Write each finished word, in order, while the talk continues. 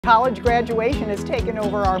College graduation has taken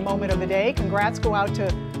over our moment of the day. Congrats go out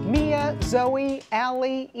to Mia, Zoe,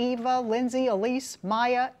 Allie, Eva, Lindsay, Elise,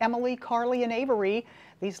 Maya, Emily, Carly, and Avery.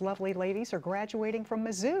 These lovely ladies are graduating from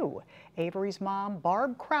Mizzou. Avery's mom,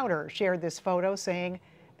 Barb Crowder, shared this photo saying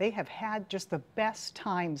they have had just the best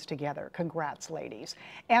times together. Congrats, ladies.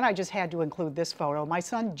 And I just had to include this photo. My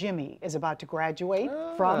son Jimmy is about to graduate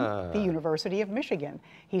from the University of Michigan.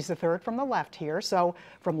 He's the third from the left here. So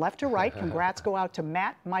from left to right, congrats go out to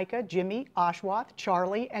Matt, Micah, Jimmy, Oshwath,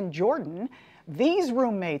 Charlie, and Jordan. These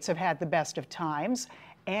roommates have had the best of times,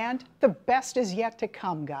 and the best is yet to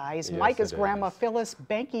come, guys. Yes, Micah's grandma, Phyllis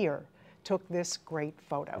Bankier, took this great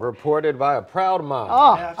photo. Reported by a proud mom.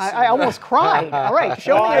 Oh, I almost cried. All right,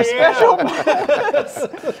 show me your special moments.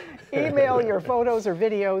 Email your photos or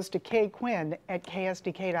videos to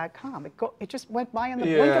kquinn@ksdk.com. It just went by in the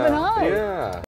blink of an eye. Yeah.